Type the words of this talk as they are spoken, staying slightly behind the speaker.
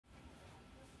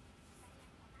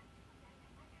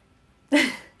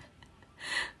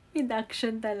With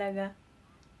action talaga.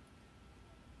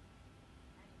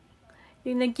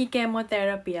 Yung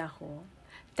nagki-chemotherapy ako,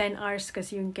 10 hours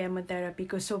kasi yung chemotherapy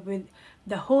ko. So, with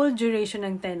the whole duration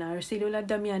ng 10 hours, si Lola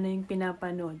Damiana yung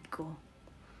pinapanood ko.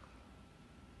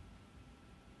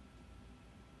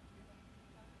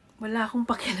 Wala akong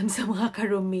pakialam sa mga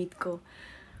ka-roommate ko.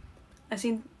 As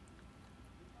in,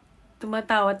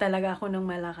 tumatawa talaga ako ng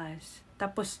malakas.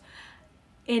 Tapos,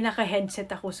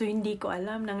 naka-headset ako. So, hindi ko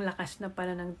alam ng lakas na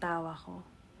pala ng tawa ko.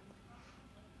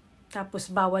 Tapos,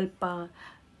 bawal pa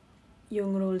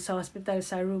yung rule sa hospital,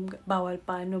 sa room. Bawal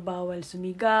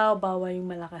sumigaw, bawal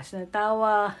yung malakas na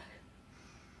tawa.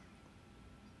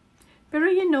 Pero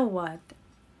you know what?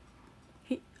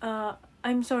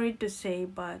 I'm sorry to say,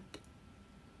 but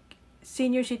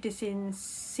senior citizens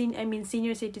in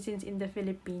the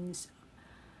Philippines,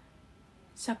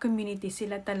 sa community,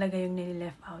 sila talaga yung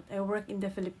nilileft out. I work in the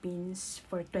Philippines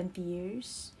for 20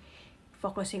 years,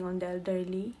 focusing on the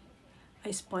elderly.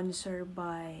 I sponsor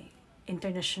by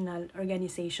international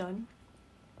organization.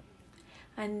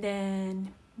 And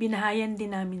then, binahayan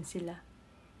din namin sila.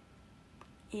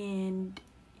 And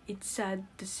it's sad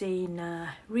to say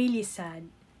na, really sad,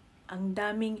 ang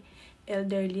daming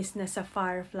elderlies na sa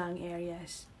far-flung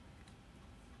areas.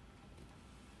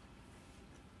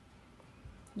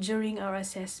 During our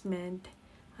assessment,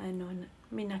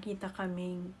 may nakita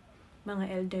kaming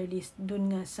mga elderlies dun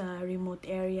nga sa remote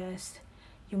areas.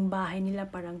 Yung bahay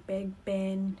nila parang peg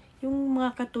pen. Yung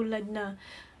mga katulad na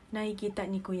nakikita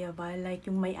ni Kuya Val, like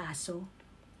yung may aso.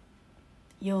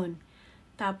 Yun.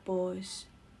 Tapos,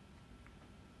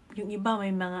 yung iba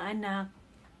may mga anak.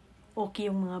 Okay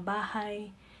yung mga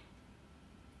bahay.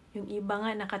 Yung iba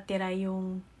nga nakatira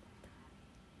yung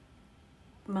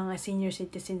mga senior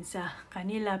citizens sa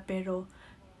kanila, pero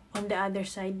on the other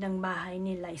side ng bahay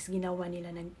nila is ginawa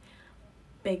nila ng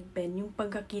peg pen. Yung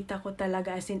pagkakita ko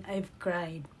talaga, as in I've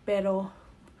cried. Pero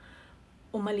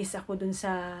umalis ako dun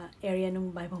sa area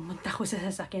ng bahay. Pumunta ko sa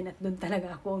sasakyan at dun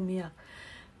talaga ako umiyak.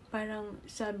 Parang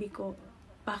sabi ko,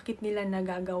 bakit nila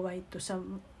nagagawa ito sa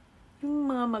yung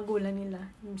mga magulang nila?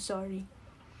 I'm sorry.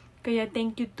 Kaya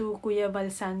thank you to Kuya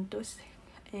Val Santos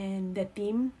and the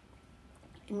team,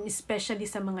 and especially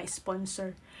sa mga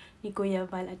sponsor ni Kuya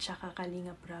Val at saka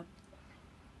Kalinga Prab.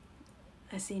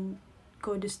 As in,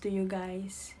 kudos to you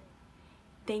guys.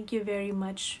 Thank you very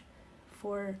much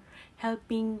for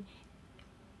helping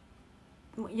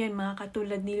yan, mga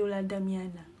katulad ni Lola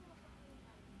Damiana.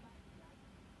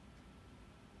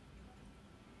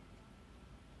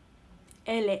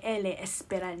 Ele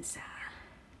Esperanza.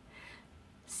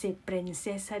 Si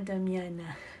Princesa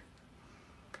Damiana.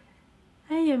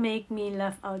 Ay, you make me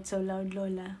laugh out so loud,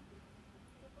 Lola.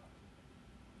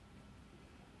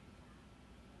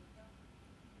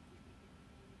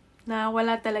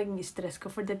 Wala talagang stress ko.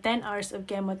 For the 10 hours of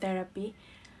chemotherapy,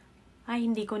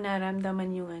 hindi ko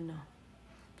naramdaman yung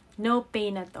no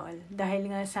pain at all.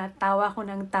 Dahil nga sa tawa ko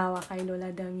ng tawa kay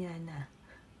Lola Damiana.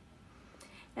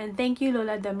 And thank you,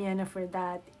 Lola Damiana, for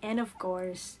that. And of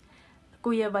course,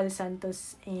 Kuya Val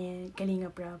Santos and Kalinga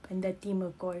Prab and the team,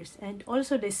 of course. And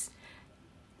also this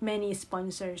many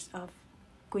sponsors of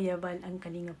Kuya Val and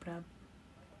Kalinga Prab.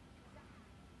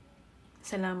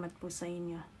 Salamat po sa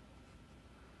inyo.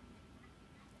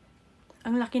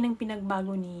 Ang laki ng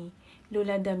pinagbago ni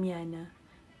Lola Damiana.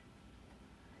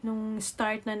 Nung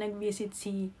start na nag-visit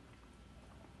si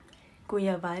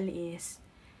Kuya Val is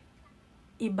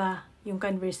iba yung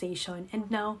conversation. And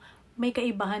now, may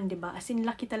kaibahan, di ba? As in,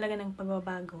 laki talaga ng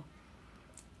pagbabago.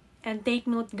 And take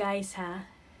note, guys, ha?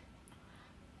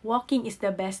 Walking is the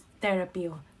best therapy.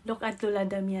 Look at Lola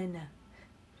Damiana.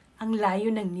 Ang layo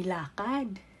ng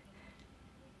nilakad.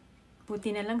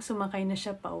 Buti na lang sumakay na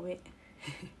siya pauwi.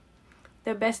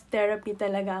 The best therapy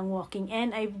talaga ang walking.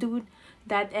 And I do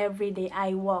that every day.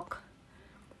 I walk.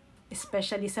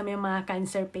 Especially sa may mga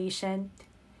cancer patient.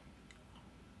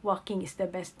 Walking is the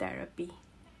best therapy.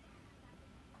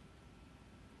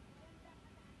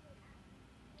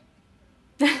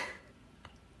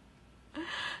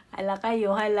 Hala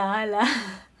kayo, hala.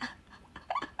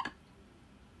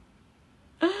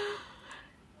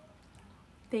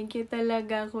 Thank you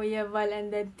talaga, Kuya Val and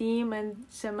the team, and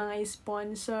sa mga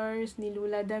sponsors ni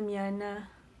Lola Damiana.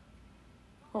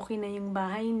 Okay na yung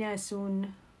bahay niya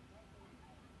soon.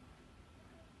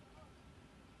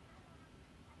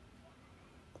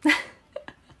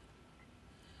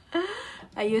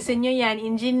 Ayusin nyo yan,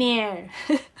 engineer.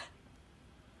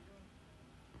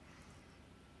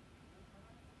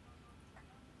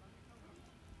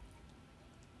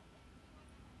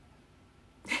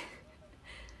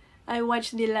 I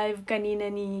watched the live kanina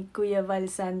ni Kuya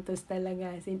Val Santos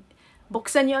talaga.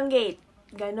 Buksan nyo ang gate.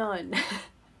 Ganon.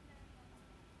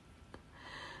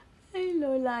 Ay,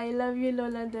 Lola. I love you,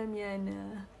 Lola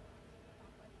Damiana.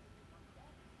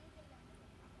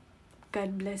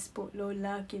 God bless po,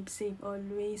 Lola. Keep safe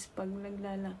always pag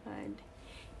naglalakad.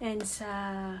 And sa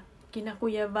kina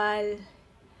Kuya Val,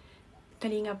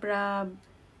 Kalinga Prab,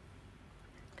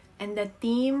 and the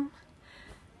team,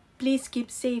 please keep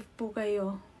safe po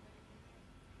kayo.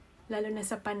 Lalo na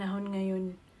sa panahon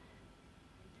ngayon.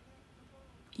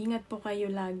 Ingat po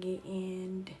kayo lagi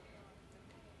and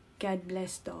God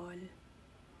bless to all.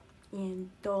 And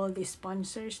to all the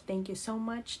sponsors, thank you so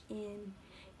much and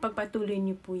pagpatuloy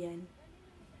niyo po yan.